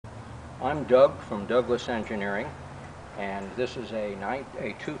I'm Doug from Douglas Engineering, and this is a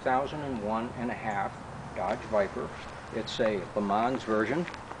 2001 and a half Dodge Viper. It's a Le Mans version.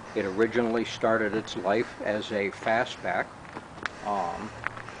 It originally started its life as a fastback,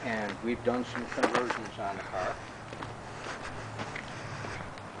 and we've done some conversions on the car.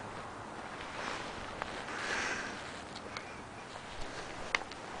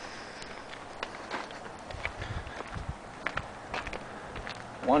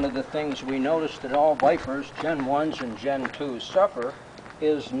 One of the things we noticed that all Vipers, Gen 1s and Gen 2s suffer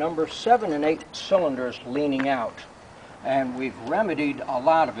is number 7 and 8 cylinders leaning out. And we've remedied a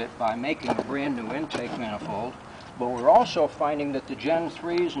lot of it by making a brand new intake manifold, but we're also finding that the Gen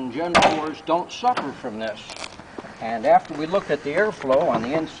 3s and Gen 4s don't suffer from this. And after we looked at the airflow on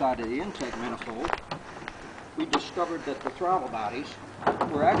the inside of the intake manifold, we discovered that the throttle bodies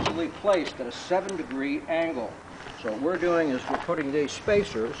were actually placed at a 7-degree angle. So what we're doing is we're putting these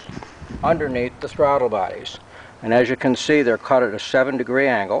spacers underneath the throttle bodies. And as you can see, they're cut at a 7-degree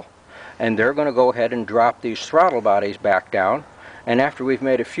angle, and they're going to go ahead and drop these throttle bodies back down. And after we've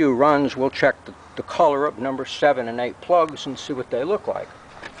made a few runs, we'll check the color of number 7 and 8 plugs and see what they look like.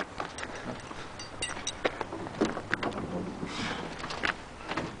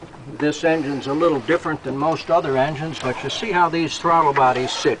 This engine's a little different than most other engines, but you see how these throttle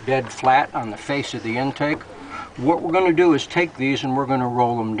bodies sit dead flat on the face of the intake? What we're going to do is take these and we're going to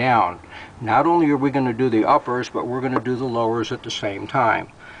roll them down. Not only are we going to do the uppers, but we're going to do the lowers at the same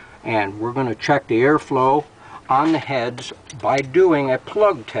time. And we're going to check the airflow on the heads by doing a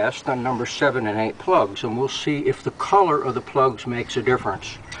plug test on number 7 and 8 plugs, and we'll see if the color of the plugs makes a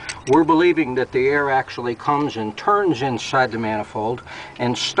difference. We're believing that the air actually comes and turns inside the manifold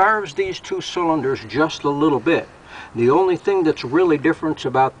and starves these two cylinders just a little bit. The only thing that's really different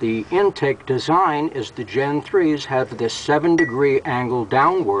about the intake design is the Gen 3s have this 7-degree angle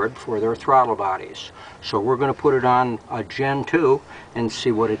downward for their throttle bodies. So we're going to put it on a Gen 2 and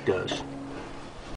see what it does.